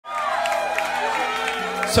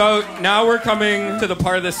So now we're coming to the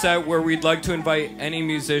part of the set where we'd like to invite any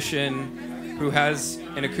musician who has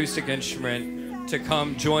an acoustic instrument to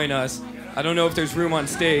come join us. I don't know if there's room on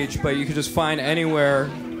stage, but you can just find anywhere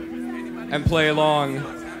and play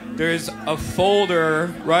along. There's a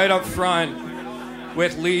folder right up front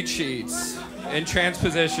with lead sheets and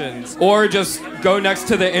transpositions, or just go next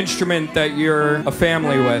to the instrument that you're a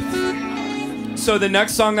family with. So the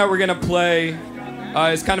next song that we're gonna play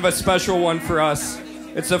is kind of a special one for us.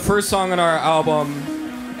 It's the first song on our album,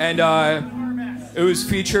 and it was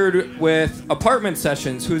featured with Apartment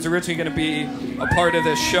Sessions, who's originally gonna be a part of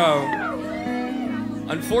this show.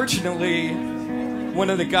 Unfortunately, one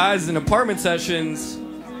of the guys in Apartment Sessions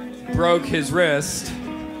broke his wrist,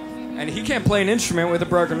 and he can't play an instrument with a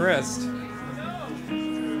broken wrist.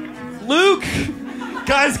 Luke!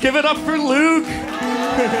 Guys, give it up for Luke!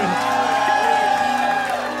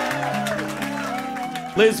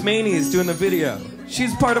 Liz Maney is doing the video.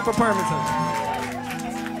 She's part of Apartment Sessions.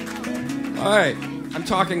 Alright, I'm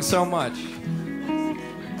talking so much.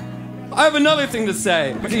 I have another thing to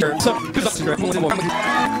say.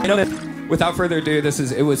 Without further ado, this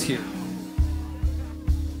is It Was Here.